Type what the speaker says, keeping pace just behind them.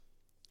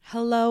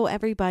Hello,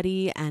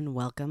 everybody, and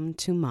welcome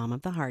to Mom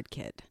of the Hard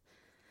Kid.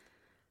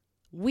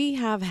 We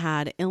have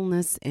had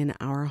illness in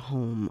our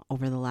home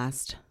over the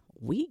last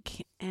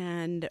week,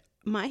 and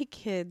my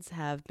kids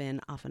have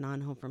been off and on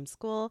home from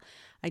school.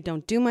 I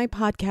don't do my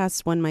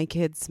podcasts when my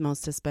kids,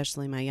 most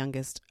especially my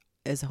youngest,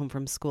 is home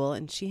from school,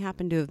 and she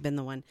happened to have been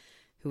the one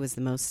who was the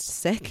most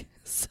sick.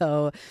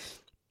 So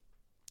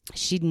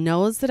she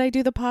knows that I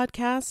do the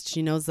podcast.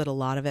 She knows that a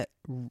lot of it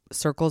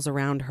circles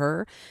around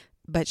her,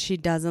 but she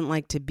doesn't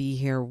like to be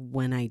here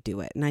when I do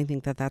it. And I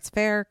think that that's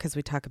fair because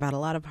we talk about a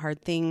lot of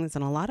hard things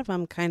and a lot of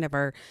them kind of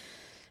are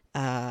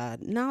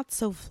not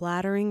so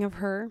flattering of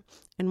her.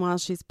 And while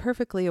she's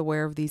perfectly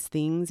aware of these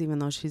things, even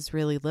though she's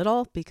really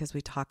little, because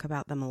we talk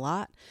about them a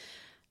lot,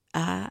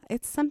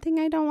 it's something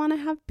I don't want to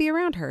have be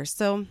around her.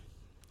 So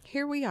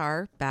here we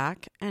are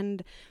back.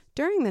 And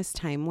during this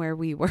time where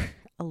we were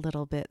a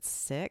little bit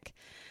sick,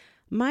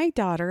 my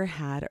daughter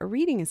had a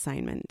reading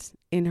assignment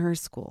in her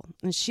school,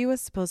 and she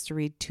was supposed to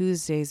read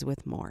Tuesdays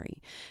with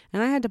Morrie.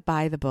 And I had to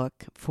buy the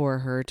book for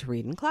her to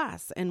read in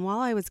class. And while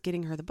I was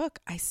getting her the book,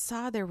 I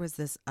saw there was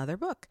this other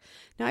book.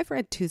 Now, I've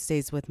read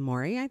Tuesdays with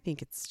Morrie. I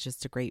think it's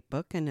just a great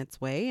book in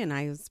its way, and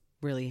I was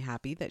really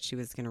happy that she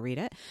was going to read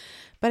it.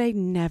 But I'd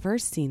never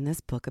seen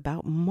this book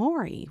about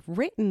Morrie,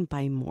 written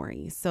by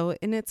Morrie.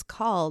 And it's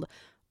called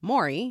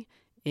Morrie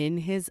in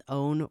His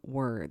Own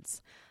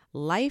Words.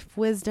 Life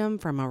Wisdom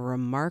from a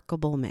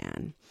Remarkable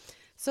Man.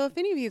 So if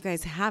any of you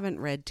guys haven't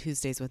read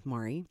Tuesdays with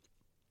Morrie,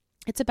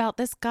 it's about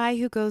this guy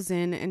who goes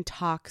in and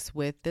talks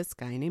with this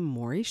guy named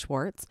Morrie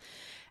Schwartz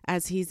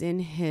as he's in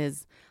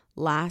his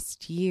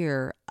last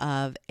year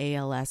of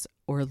ALS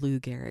or Lou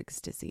Gehrig's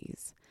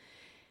disease.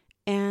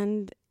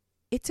 And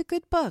it's a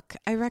good book.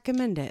 I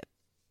recommend it.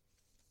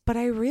 But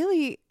I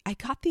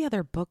got the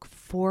other book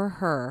for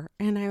her,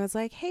 and I was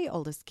like, hey,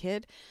 oldest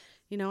kid,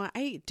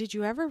 did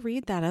you ever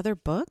read that other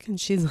book?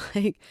 And she's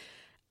like,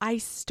 I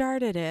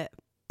started it,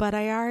 but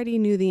I already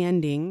knew the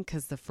ending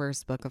because the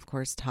first book, of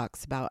course,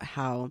 talks about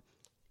how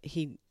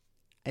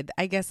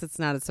I guess it's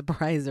not a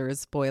surprise or a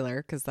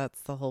spoiler because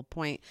that's the whole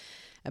point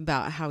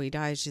about how he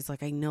dies. She's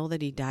like, I know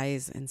that he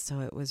dies. And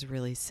so it was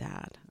really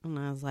sad. And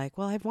I was like,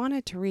 well, I've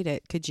wanted to read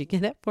it. Could you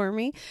get it for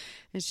me?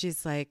 And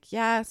she's like,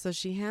 yeah. So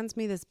she hands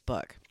me this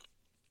book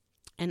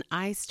and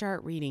I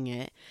start reading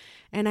it,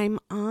 and I'm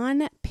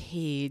on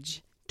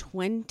page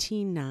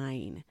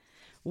 29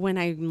 when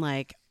I'm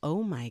like,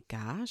 oh my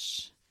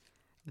gosh,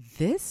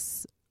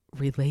 this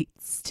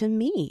relates to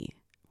me,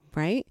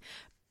 right?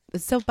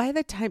 So by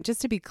the time,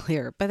 just to be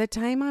clear, by the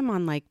time I'm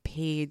on like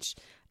page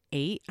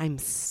 8, I'm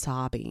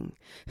sobbing.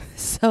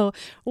 So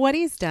what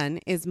he's done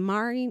is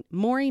Morrie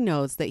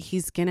knows that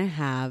he's going to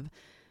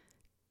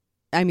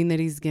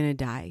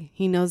die.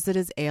 He knows that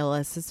his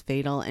ALS is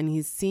fatal, and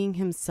he's seeing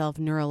himself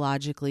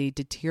neurologically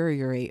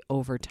deteriorate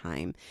over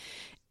time.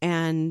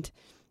 And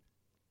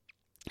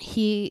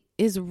he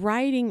is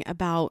writing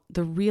about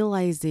the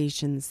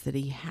realizations that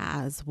he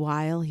has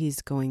while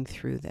he's going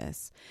through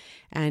this.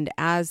 And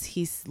as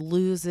he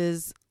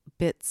loses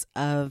bits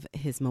of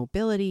his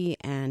mobility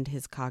and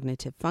his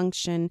cognitive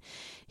function,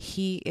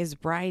 he is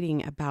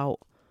writing about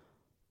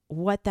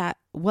what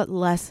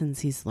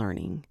lessons he's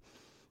learning.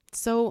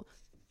 So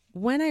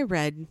when I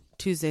read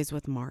Tuesdays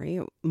with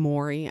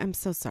Morrie, I'm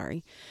so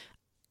sorry.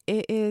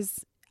 I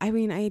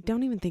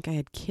don't even think I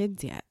had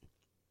kids yet.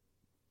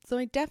 So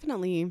I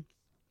definitely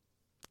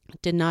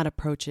did not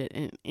approach it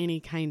in any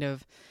kind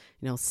of,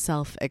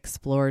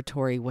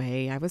 self-exploratory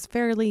way. I was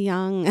fairly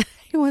young.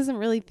 I wasn't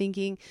really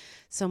thinking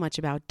so much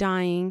about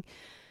dying.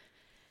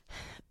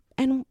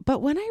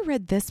 But when I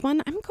read this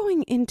one, I'm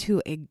going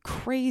into a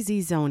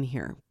crazy zone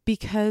here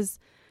because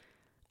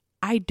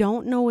I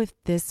don't know if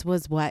this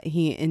was what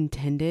he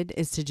intended,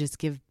 is to just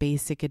give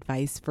basic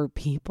advice for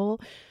people.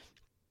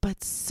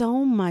 But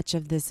so much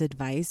of this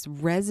advice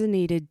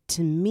resonated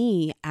to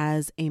me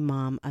as a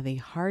mom of a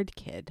hard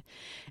kid.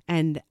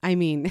 And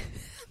my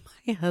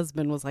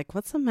husband was like,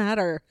 what's the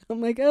matter? I'm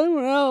like, I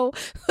don't know.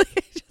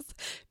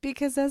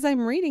 Because as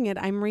I'm reading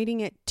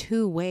it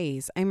two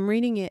ways. I'm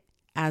reading it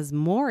as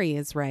Morrie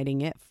is writing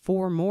it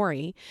for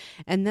Morrie.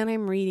 And then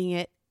I'm reading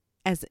it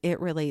as it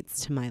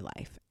relates to my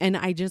life. And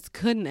I just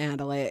couldn't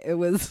handle it. It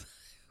was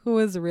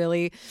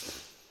really,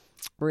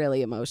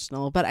 really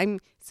emotional.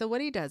 So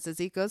what he does is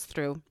he goes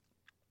through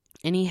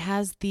and he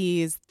has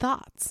these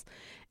thoughts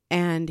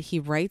and he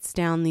writes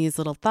down these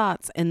little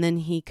thoughts, and then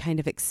he kind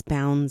of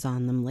expounds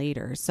on them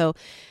later. So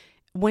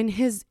when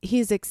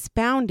he's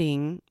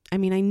expounding, I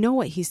know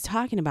what he's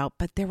talking about,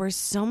 but there were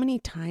so many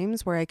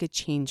times where I could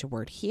change a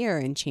word here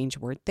and change a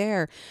word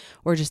there,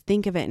 or just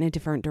think of it in a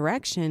different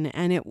direction.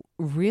 And it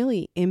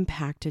really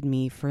impacted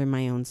me for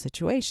my own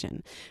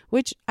situation,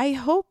 which I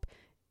hope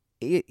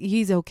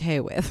he's okay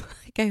with.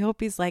 I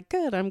hope he's like,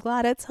 good, I'm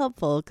glad it's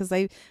helpful, because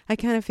I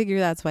kind of figure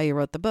that's why he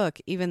wrote the book,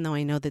 even though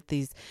I know that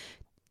these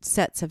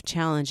sets of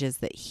challenges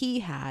that he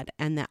had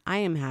and that I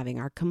am having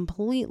are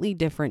completely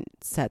different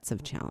sets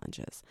of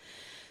challenges.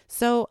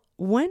 So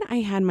when I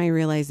had my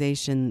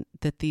realization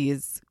that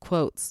these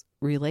quotes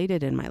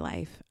related in my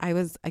life, I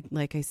was,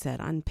 like I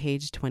said, on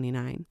page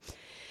 29.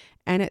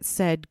 And it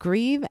said,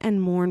 grieve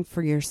and mourn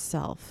for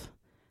yourself,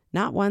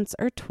 not once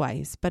or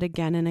twice, but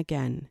again and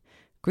again.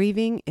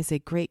 Grieving is a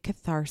great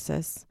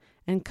catharsis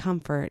and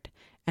comfort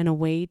and a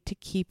way to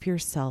keep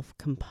yourself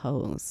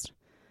composed.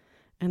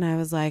 And I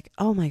was like,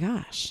 oh my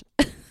gosh,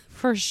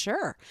 for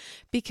sure.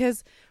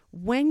 Because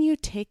when you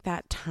take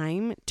that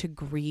time to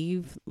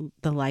grieve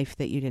the life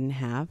that you didn't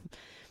have,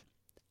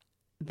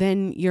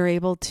 then you're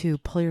able to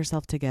pull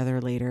yourself together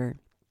later.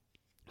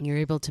 You're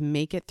able to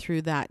make it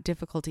through that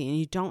difficulty, and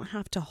you don't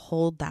have to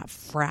hold that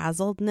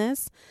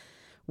frazzledness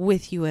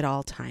with you at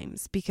all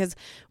times. Because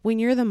when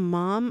you're the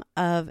mom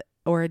of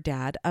or a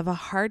dad of a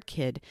hard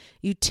kid,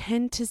 you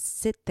tend to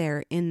sit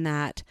there in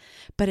that,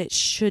 but it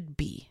should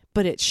be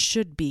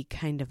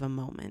kind of a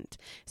moment.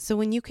 So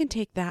when you can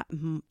take that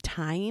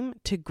time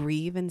to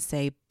grieve and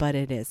say, but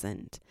it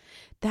isn't,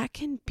 that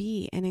can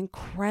be an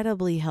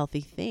incredibly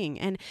healthy thing.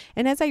 And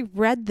as I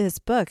read this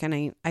book,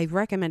 and I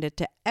recommend it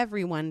to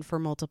everyone for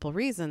multiple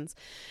reasons,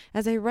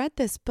 as I read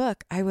this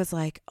book, I was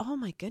like, oh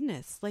my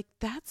goodness, like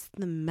that's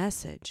the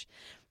message.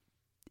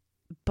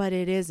 But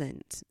it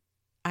isn't.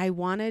 I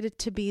wanted it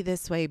to be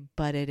this way,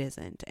 but it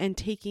isn't. And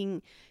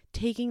taking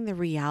the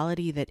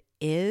reality that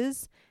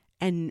is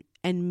and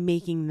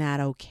making that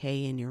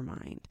okay in your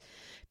mind.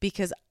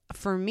 Because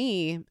for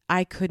me,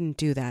 I couldn't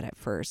do that at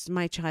first.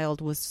 My child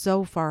was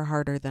so far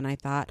harder than I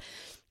thought.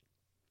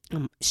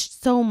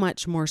 So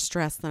much more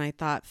stress than I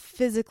thought.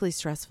 Physically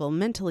stressful,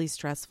 mentally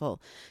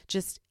stressful.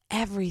 Just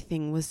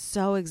everything was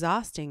so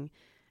exhausting.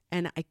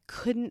 And I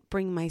couldn't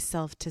bring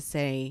myself to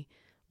say,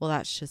 well,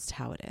 that's just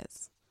how it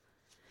is.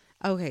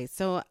 Okay,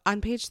 so on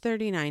page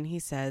 39, he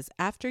says,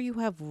 after you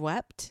have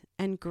wept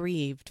and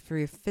grieved for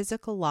your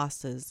physical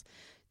losses,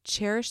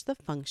 cherish the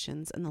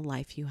functions and the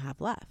life you have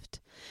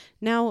left.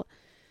 Now,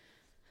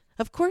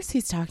 of course,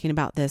 he's talking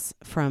about this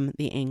from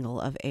the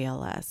angle of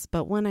ALS,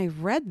 but when I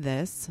read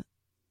this,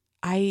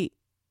 I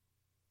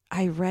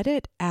read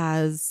it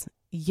as,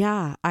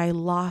 yeah, I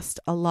lost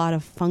a lot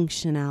of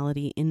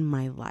functionality in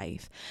my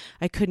life.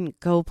 I couldn't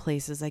go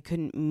places. I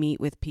couldn't meet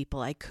with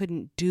people. I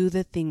couldn't do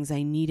the things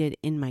I needed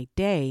in my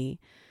day,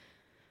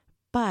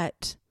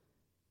 but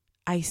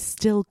I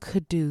still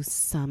could do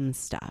some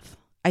stuff.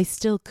 I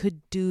still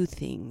could do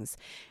things.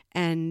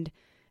 And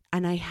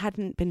I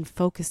hadn't been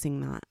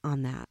focusing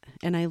on that.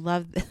 And I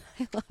love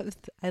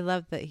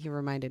that he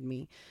reminded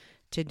me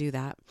to do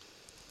that.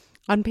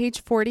 On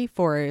page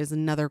 44 is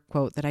another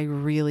quote that I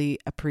really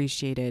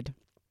appreciated.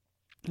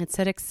 It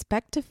said,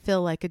 expect to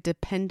feel like a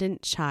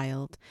dependent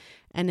child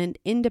and an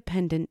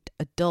independent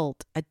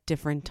adult at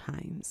different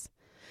times.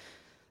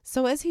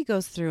 So as he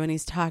goes through and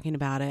he's talking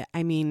about it,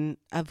 I mean,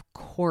 of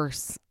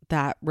course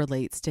that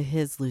relates to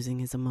his losing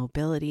his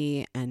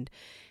mobility, and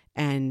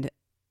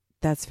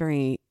that's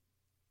very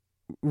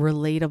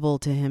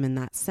relatable to him in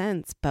that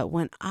sense. But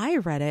when I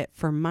read it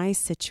for my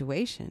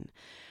situation,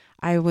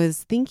 I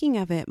was thinking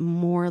of it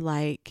more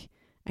like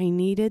I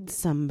needed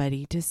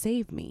somebody to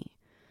save me.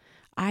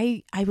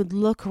 I would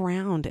look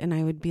around and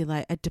I would be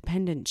like a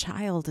dependent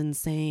child and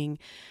saying,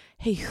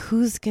 hey,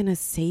 who's going to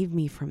save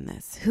me from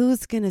this?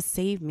 Who's going to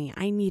save me?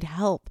 I need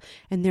help,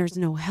 and there's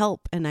no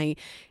help. And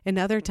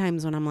other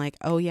times when I'm like,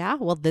 oh yeah,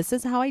 well, this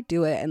is how I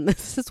do it, and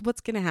this is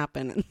what's going to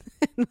happen.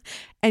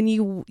 And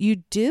you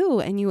do,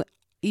 and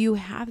you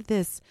have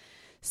this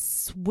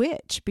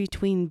switch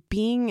between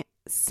being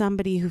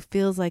somebody who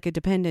feels like a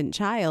dependent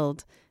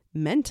child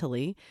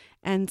mentally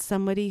and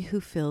somebody who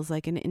feels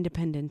like an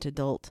independent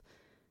adult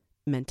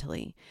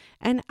mentally.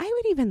 And I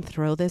would even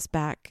throw this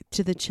back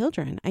to the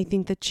children. I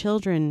think the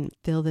children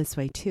feel this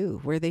way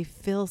too, where they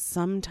feel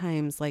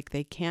sometimes like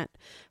they can't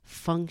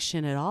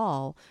function at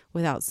all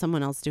without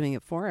someone else doing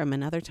it for them.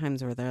 And other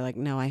times where they're like,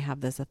 no, I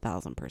have this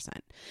 1,000%.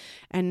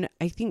 And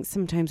I think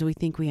sometimes we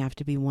think we have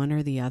to be one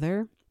or the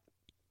other,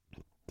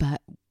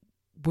 but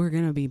we're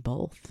going to be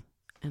both.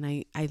 And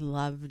I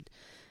love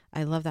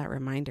that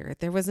reminder.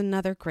 There was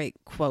another great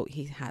quote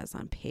he has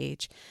on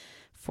page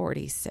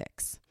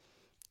 46.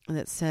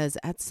 That says,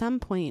 at some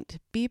point,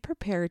 be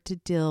prepared to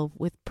deal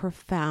with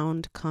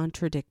profound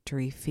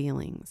contradictory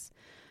feelings.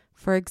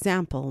 For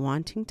example,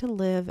 wanting to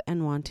live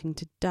and wanting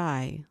to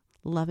die,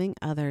 loving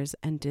others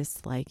and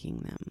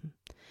disliking them.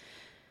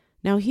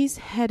 Now, he's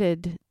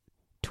headed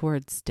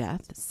towards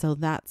death, so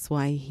that's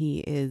why he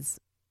is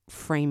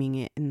framing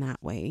it in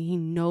that way. He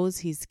knows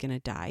he's going to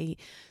die.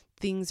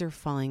 Things are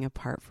falling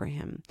apart for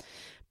him.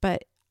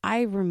 But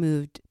I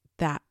removed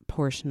that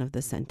portion of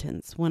the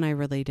sentence when I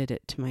related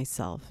it to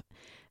myself.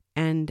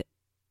 And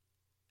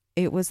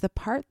it was the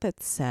part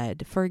that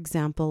said, for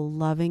example,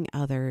 loving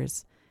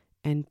others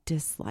and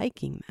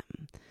disliking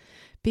them.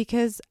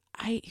 Because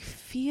I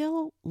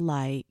feel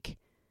like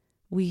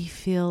we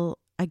feel,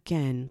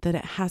 again, that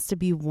it has to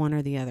be one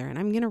or the other. And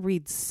I'm going to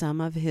read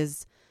some of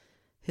his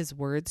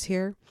words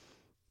here.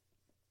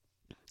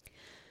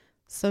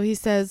 So he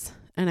says,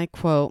 and I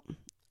quote,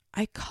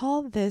 I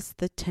call this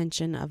the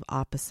tension of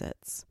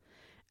opposites.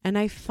 And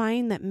I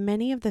find that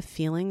many of the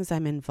feelings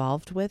I'm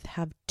involved with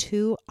have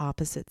two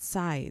opposite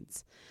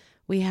sides,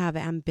 We have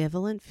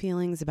ambivalent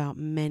feelings about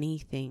many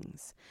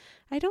things.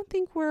 I don't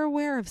think we're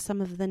aware of some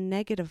of the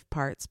negative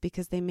parts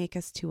because they make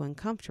us too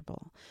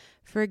uncomfortable.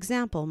 For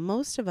example,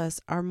 most of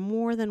us are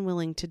more than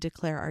willing to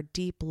declare our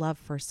deep love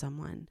for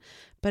someone,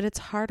 but it's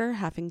harder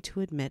having to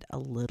admit a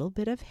little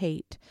bit of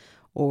hate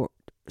or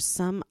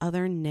some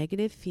other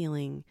negative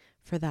feeling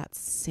for that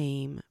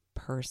same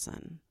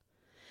person.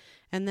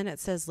 And then it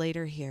says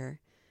later here,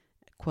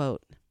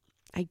 quote,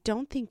 I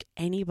don't think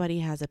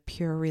anybody has a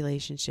pure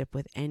relationship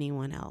with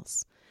anyone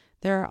else.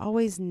 There are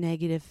always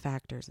negative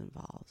factors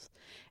involved,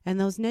 and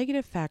those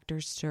negative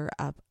factors stir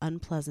up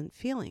unpleasant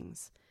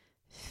feelings.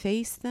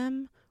 Face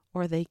them,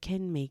 or they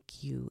can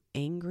make you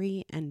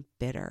angry and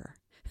bitter.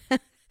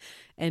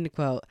 End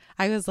quote.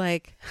 I was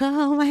like,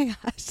 oh my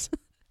gosh.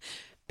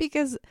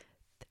 because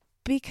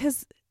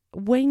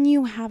when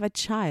you have a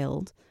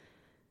child,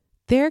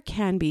 there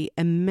can be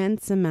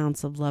immense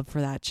amounts of love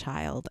for that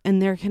child. And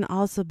there can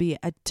also be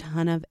a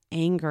ton of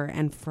anger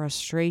and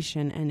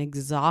frustration and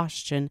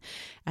exhaustion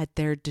at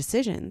their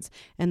decisions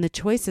and the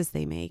choices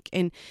they make.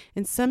 And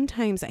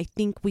sometimes I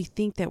think we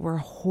think that we're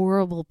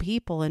horrible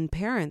people and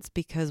parents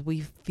because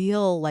we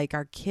feel like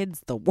our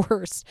kid's the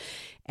worst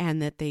and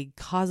that they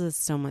cause us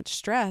so much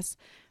stress.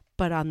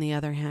 But on the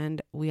other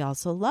hand, we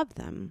also love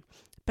them.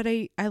 But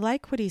I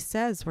like what he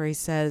says, where he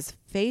says,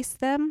 face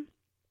them,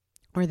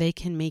 or they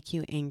can make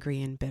you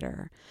angry and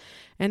bitter.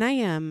 And I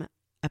am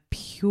a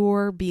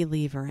pure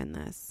believer in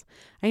this.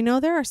 I know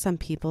there are some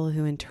people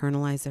who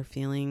internalize their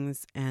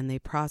feelings and they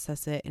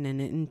process it in an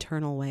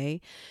internal way,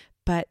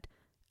 but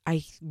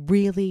I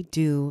really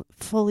do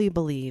fully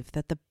believe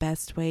that the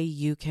best way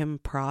you can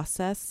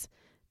process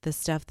the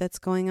stuff that's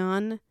going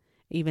on,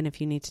 even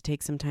if you need to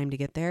take some time to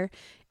get there,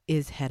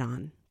 is head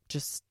on.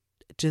 Just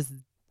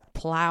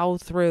plow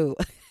through.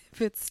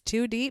 If it's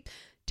too deep,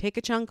 take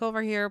a chunk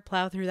over here,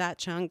 plow through that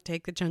chunk,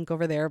 take the chunk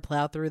over there,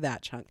 plow through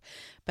that chunk.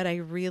 But I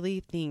really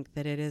think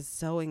that it is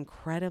so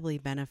incredibly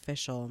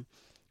beneficial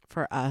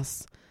for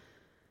us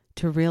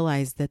to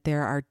realize that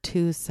there are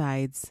two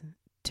sides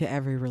to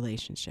every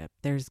relationship.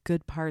 There's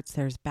good parts,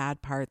 there's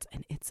bad parts,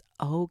 and it's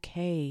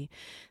okay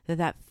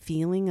that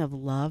feeling of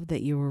love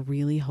that you were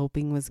really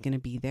hoping was going to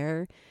be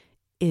there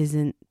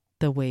isn't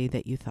the way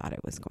that you thought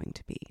it was going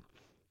to be.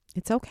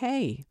 It's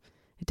okay.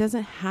 It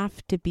doesn't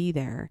have to be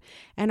there.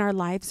 And our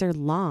lives are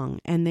long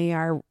and they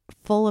are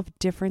full of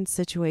different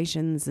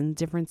situations and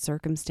different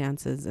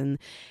circumstances. And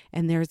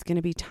there's going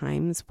to be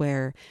times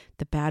where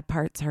the bad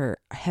parts are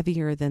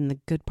heavier than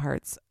the good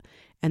parts.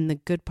 And the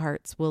good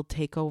parts will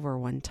take over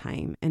one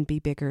time and be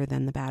bigger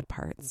than the bad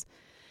parts.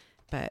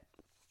 But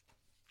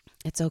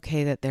it's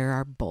okay that there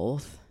are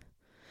both.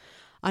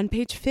 On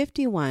page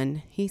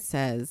 51, he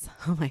says,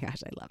 oh my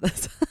gosh, I love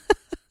this.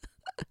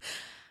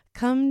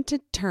 Come to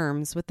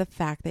terms with the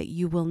fact that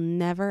you will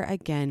never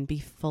again be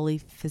fully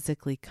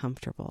physically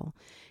comfortable.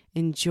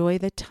 Enjoy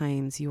the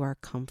times you are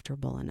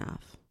comfortable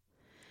enough.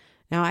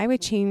 Now, I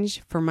would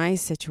change for my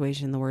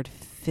situation the word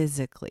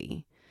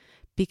physically,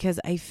 because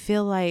I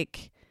feel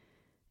like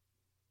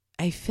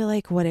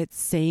what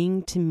it's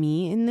saying to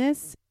me in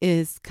this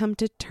is come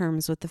to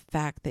terms with the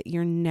fact that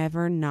you're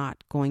never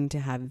not going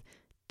to have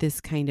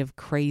this kind of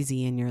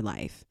crazy in your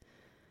life.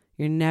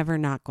 You're never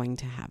not going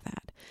to have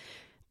that.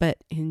 But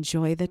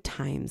enjoy the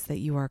times that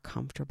you are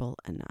comfortable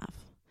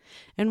enough.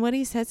 And what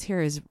he says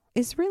here is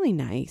really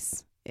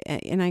nice.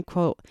 And I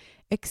quote,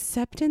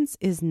 acceptance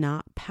is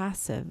not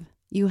passive.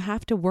 You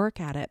have to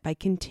work at it by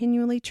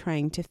continually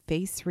trying to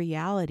face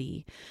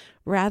reality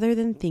rather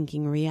than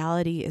thinking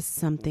reality is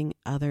something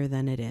other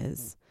than it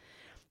is.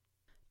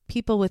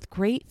 People with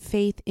great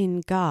faith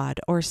in God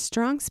or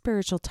strong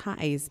spiritual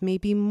ties may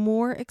be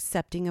more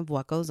accepting of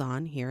what goes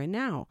on here and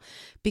now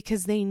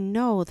because they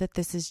know that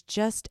this is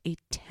just a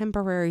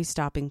temporary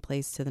stopping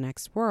place to the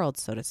next world,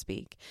 so to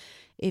speak.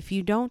 If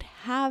you don't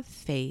have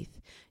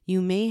faith,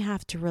 you may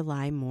have to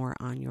rely more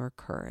on your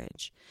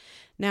courage.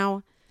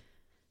 Now,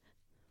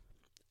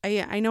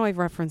 I know I've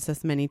referenced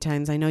this many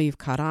times. I know you've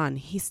caught on.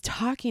 He's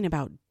talking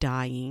about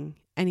dying.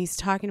 And he's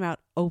talking about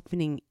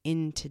opening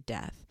into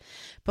death.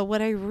 But what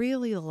I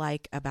really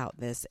like about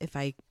this, if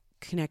I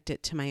connect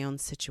it to my own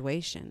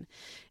situation,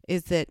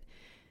 is that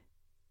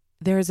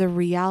there's a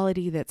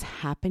reality that's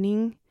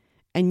happening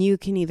and you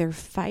can either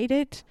fight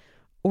it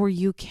or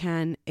you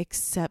can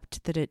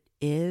accept that it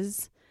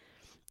is.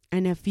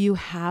 And if you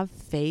have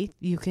faith,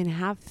 you can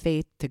have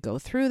faith to go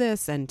through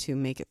this and to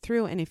make it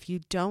through. And if you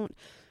don't,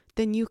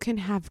 then you can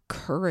have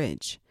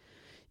courage.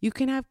 You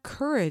can have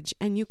courage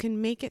and you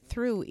can make it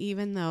through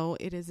even though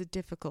it is a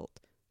difficult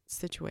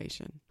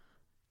situation.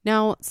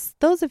 Now,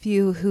 those of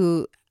you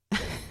who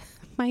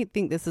might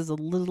think this is a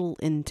little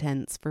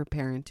intense for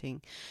parenting,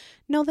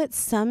 know that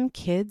some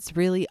kids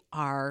really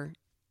are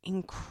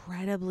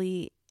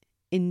incredibly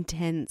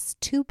intense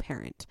to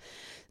parent.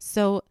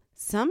 So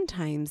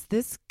sometimes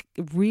this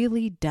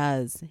really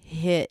does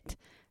hit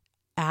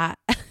at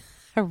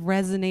a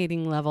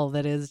resonating level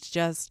that is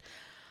just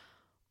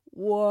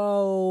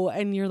whoa.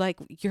 And you're like,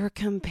 you're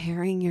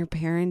comparing your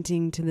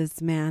parenting to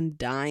this man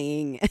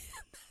dying.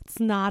 That's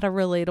not a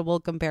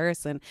relatable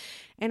comparison.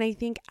 And I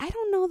think, I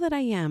don't know that I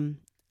am.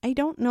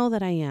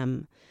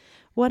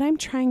 What I'm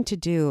trying to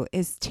do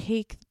is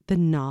take the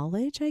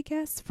knowledge, I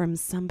guess, from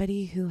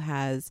somebody who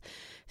has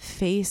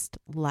faced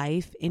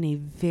life in a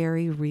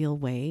very real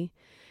way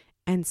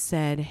and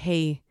said,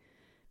 hey,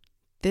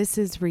 this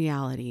is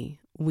reality.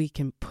 We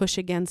can push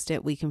against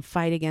it. We can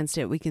fight against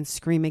it. We can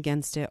scream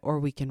against it, or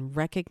we can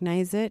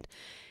recognize it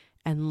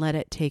and let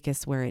it take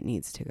us where it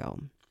needs to go.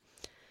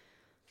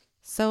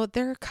 So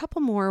there are a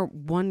couple more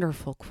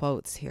wonderful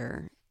quotes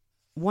here.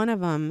 One of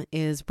them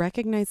is,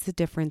 recognize the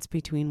difference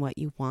between what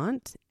you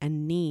want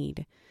and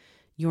need.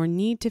 Your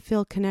need to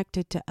feel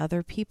connected to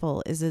other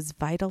people is as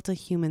vital to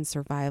human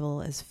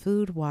survival as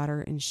food,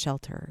 water, and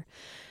shelter.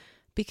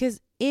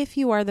 Because if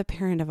you are the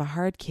parent of a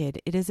hard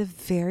kid, it is a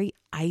very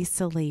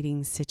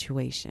isolating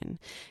situation,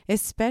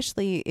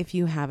 especially if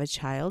you have a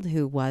child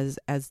who was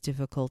as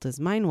difficult as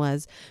mine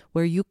was,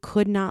 where you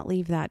could not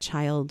leave that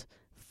child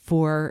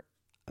for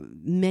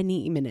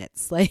many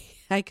minutes. Like,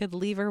 I could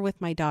leave her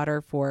with my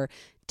daughter for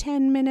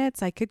 10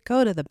 minutes. I could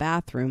go to the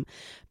bathroom,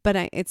 but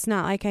it's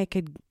not like I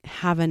could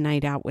have a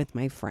night out with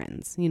my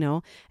friends. You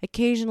know,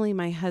 occasionally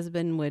my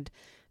husband would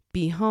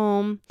be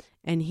home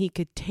and he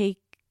could take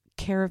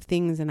care of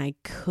things, and I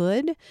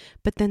could,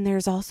 but then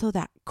there's also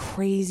that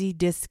crazy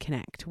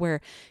disconnect where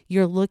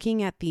you're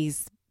looking at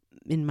these,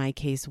 in my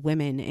case,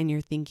 women, and you're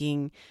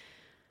thinking,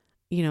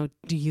 you know,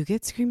 do you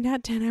get screamed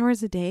at 10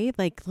 hours a day?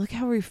 Like, look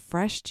how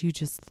refreshed you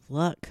just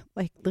look.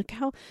 Like, look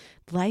how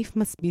life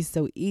must be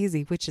so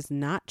easy, which is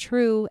not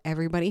true.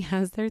 Everybody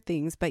has their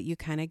things, but you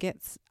kind of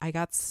I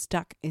got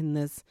stuck in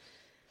this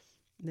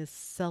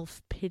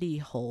self-pity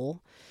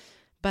hole.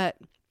 But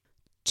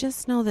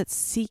just know that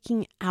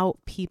seeking out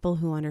people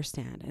who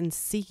understand and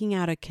seeking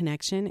out a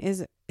connection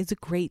is a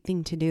great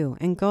thing to do,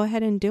 and go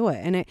ahead and do it.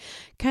 And it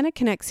kind of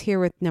connects here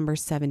with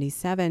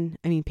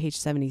page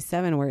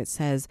 77, where it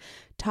says,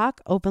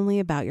 talk openly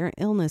about your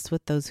illness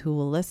with those who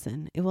will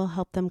listen. It will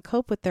help them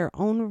cope with their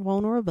own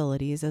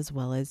vulnerabilities as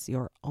well as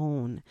your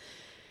own.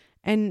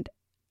 And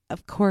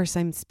of course,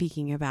 I'm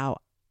speaking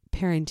about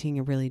parenting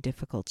a really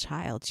difficult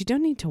child. You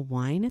don't need to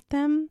whine at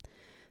them.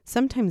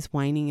 Sometimes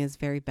whining is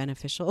very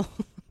beneficial,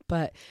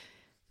 but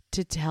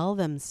to tell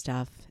them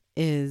stuff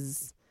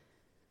it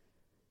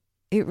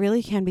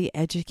really can be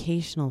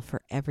educational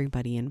for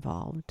everybody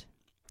involved.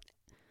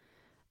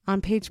 On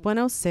page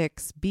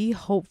 106, be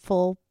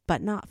hopeful,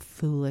 but not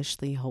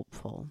foolishly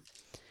hopeful.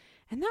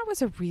 And that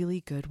was a really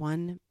good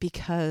one,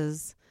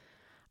 because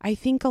I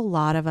think a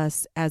lot of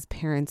us as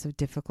parents of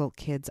difficult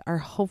kids are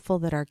hopeful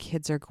that our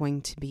kids are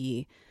going to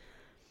be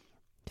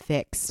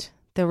fixed,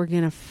 that we're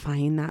going to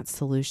find that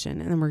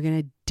solution, and then we're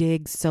going to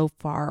dig so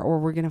far, or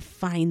we're going to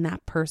find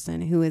that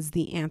person who is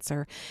the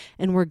answer,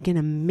 and we're going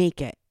to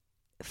make it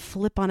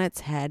flip on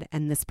its head,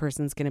 and this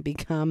person's going to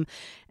become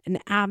an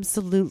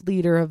absolute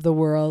leader of the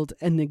world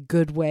in a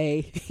good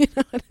way.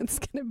 And it's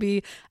going to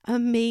be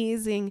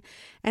amazing.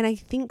 And I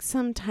think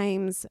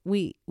sometimes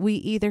we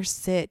either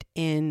sit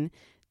in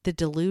the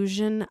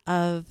delusion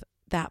of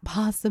that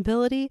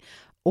possibility,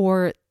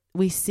 or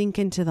we sink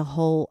into the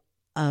hole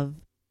of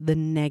the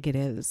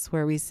negatives,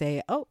 where we say,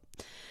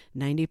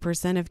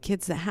 90% of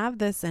kids that have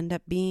this end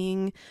up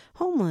being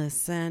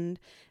homeless and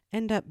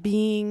end up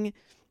being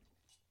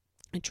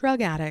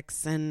drug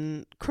addicts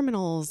and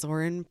criminals,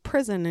 or in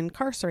prison,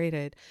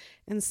 incarcerated.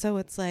 And so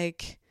it's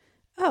like,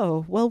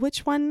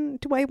 which one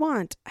do I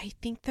want? I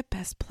think the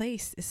best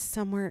place is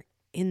somewhere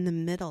in the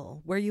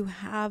middle, where you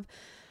have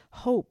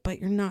hope, but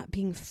you're not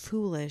being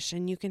foolish,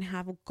 and you can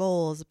have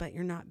goals, but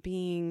you're not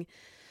being,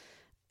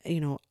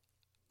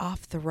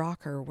 off the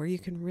rocker, where you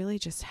can really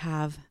just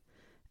have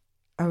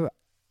a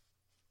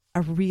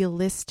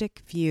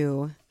realistic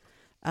view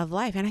of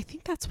life. And I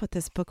think that's what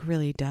this book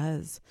really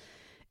does.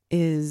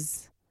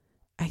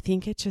 I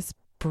think it just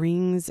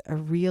brings a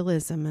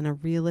realism and a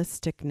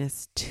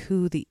realisticness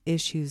to the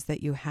issues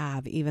that you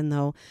have, even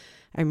though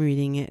I'm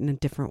reading it in a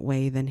different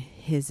way than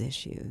his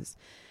issues.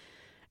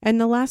 And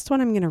the last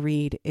one I'm going to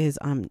read is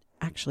on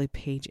actually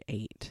page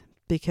 8,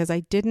 because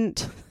I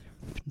didn't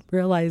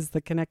realize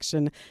the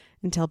connection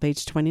until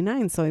page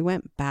 29. So I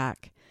went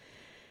back,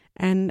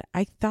 and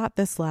I thought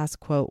this last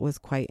quote was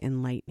quite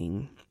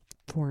enlightening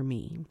for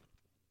me.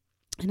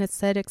 And it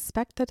said,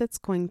 expect that it's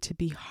going to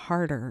be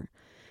harder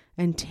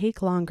and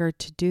take longer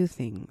to do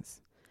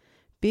things.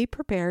 Be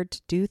prepared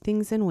to do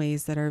things in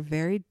ways that are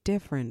very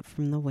different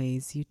from the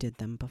ways you did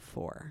them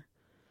before.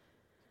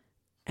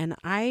 And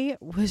I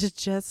was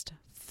just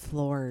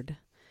floored,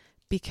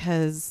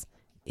 because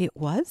it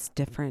was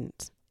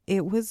different.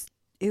 It was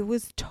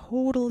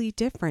totally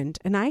different.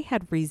 And I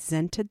had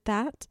resented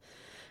that.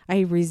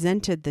 I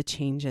resented the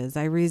changes.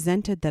 I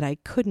resented that I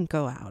couldn't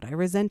go out. I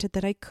resented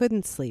that I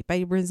couldn't sleep.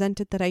 I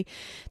resented that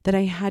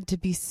I had to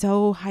be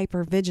so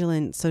hyper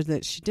vigilant so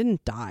that she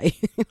didn't die.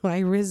 I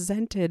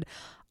resented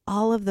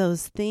all of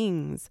those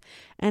things.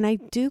 And I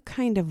do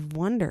kind of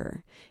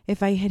wonder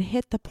if I had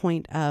hit the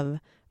point of,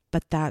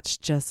 but that's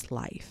just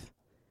life.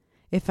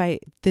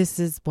 This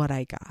is what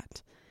I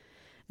got.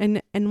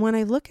 And when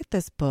I look at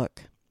this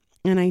book,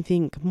 And I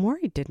think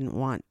Morrie didn't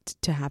want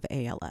to have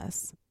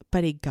ALS,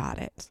 but he got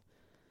it.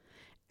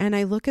 And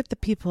I look at the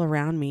people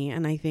around me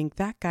and I think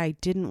that guy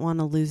didn't want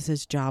to lose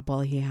his job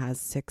while he has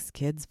 6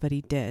 kids, but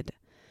he did.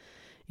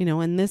 You know,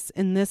 and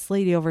this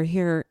lady over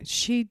here,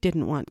 she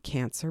didn't want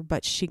cancer,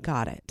 but she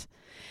got it.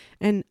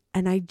 And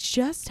I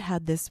just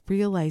had this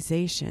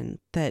realization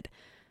that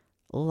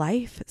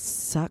life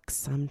sucks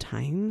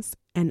sometimes,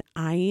 and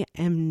I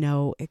am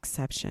no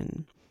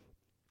exception.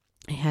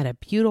 I had a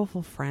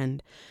beautiful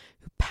friend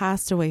who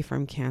passed away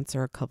from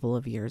cancer a couple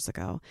of years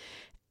ago,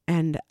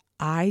 and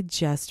I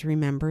just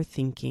remember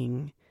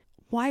thinking,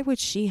 why would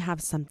she have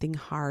something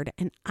hard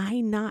and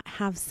I not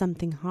have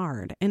something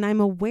hard? And I'm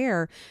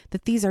aware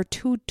that these are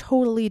 2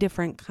 totally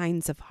different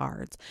kinds of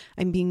hards.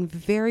 I'm being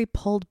very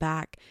pulled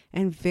back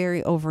and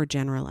very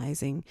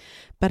overgeneralizing,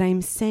 but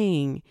I'm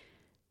saying,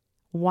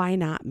 why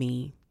not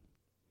me?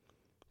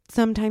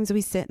 Sometimes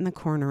we sit in the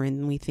corner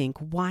and we think,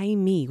 why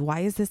me?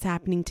 Why is this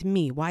happening to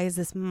me? Why is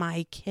this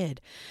my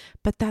kid?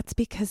 But that's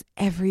because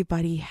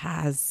everybody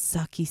has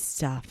sucky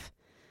stuff.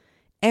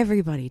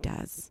 Everybody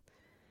does.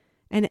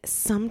 And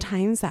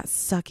sometimes that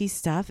sucky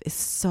stuff is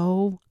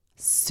so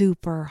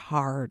super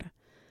hard.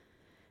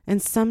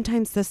 And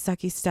sometimes the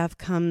sucky stuff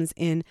comes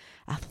in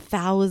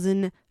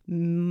 1,000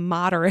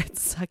 moderate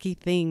sucky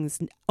things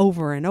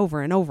over and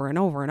over and over and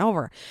over and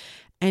over.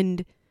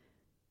 And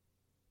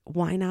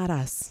why not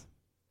us?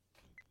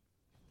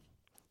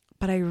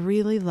 But I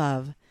really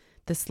love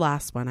this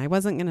last one. I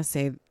wasn't going to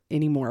say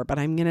anymore, but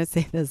I'm going to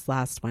say this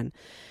last one,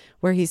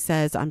 where he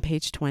says on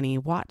page 20,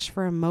 watch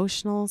for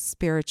emotional,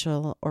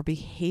 spiritual, or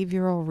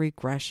behavioral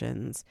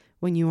regressions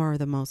when you are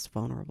the most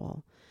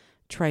vulnerable.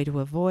 Try to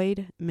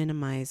avoid,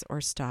 minimize,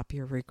 or stop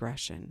your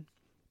regression.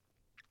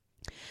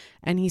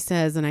 And he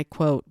says, and I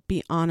quote,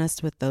 be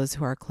honest with those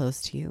who are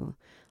close to you.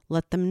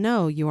 Let them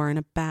know you are in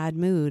a bad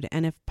mood,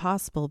 and if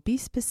possible, be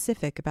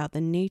specific about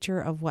the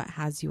nature of what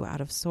has you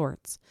out of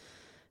sorts.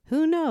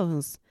 Who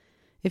knows?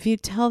 If you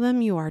tell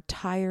them you are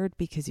tired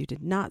because you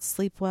did not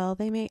sleep well,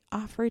 they may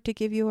offer to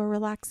give you a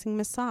relaxing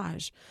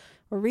massage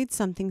or read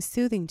something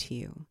soothing to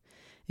you.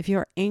 If you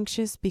are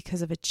anxious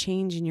because of a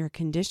change in your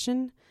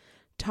condition,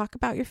 talk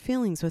about your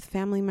feelings with a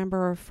family member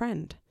or a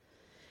friend.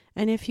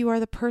 And if you are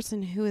the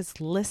person who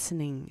is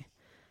listening,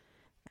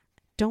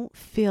 don't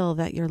feel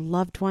that your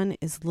loved one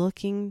is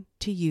looking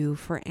to you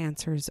for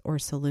answers or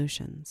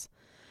solutions.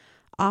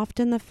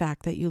 Often the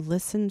fact that you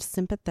listened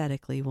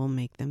sympathetically will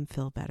make them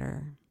feel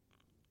better.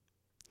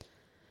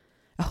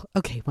 Oh,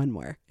 okay, one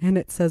more. And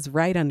it says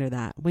right under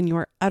that, when you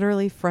are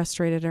utterly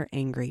frustrated or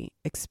angry,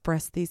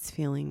 express these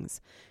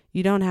feelings.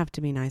 You don't have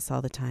to be nice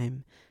all the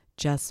time,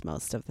 just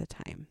most of the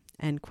time.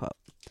 End quote.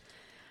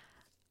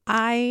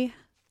 I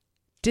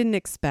didn't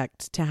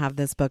expect to have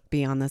this book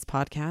be on this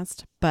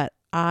podcast, but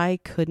I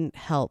couldn't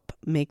help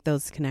make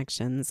those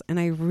connections. And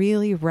I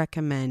really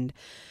recommend,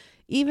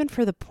 even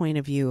for the point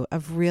of view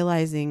of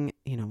realizing,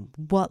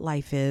 what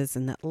life is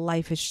and that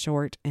life is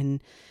short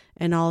and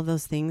all of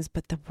those things.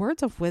 But the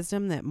words of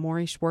wisdom that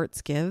Morrie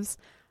Schwartz gives,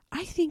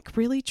 I think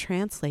really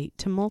translate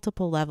to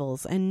multiple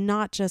levels, and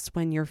not just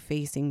when you're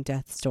facing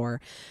death's door,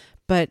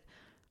 but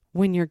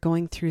when you're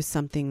going through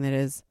something that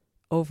is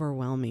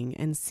overwhelming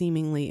and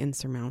seemingly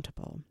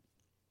insurmountable.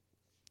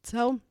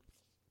 So,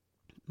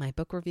 my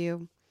book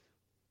review,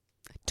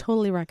 I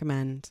totally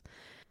recommend,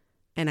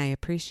 and I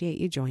appreciate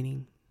you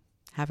joining.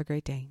 Have a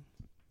great day.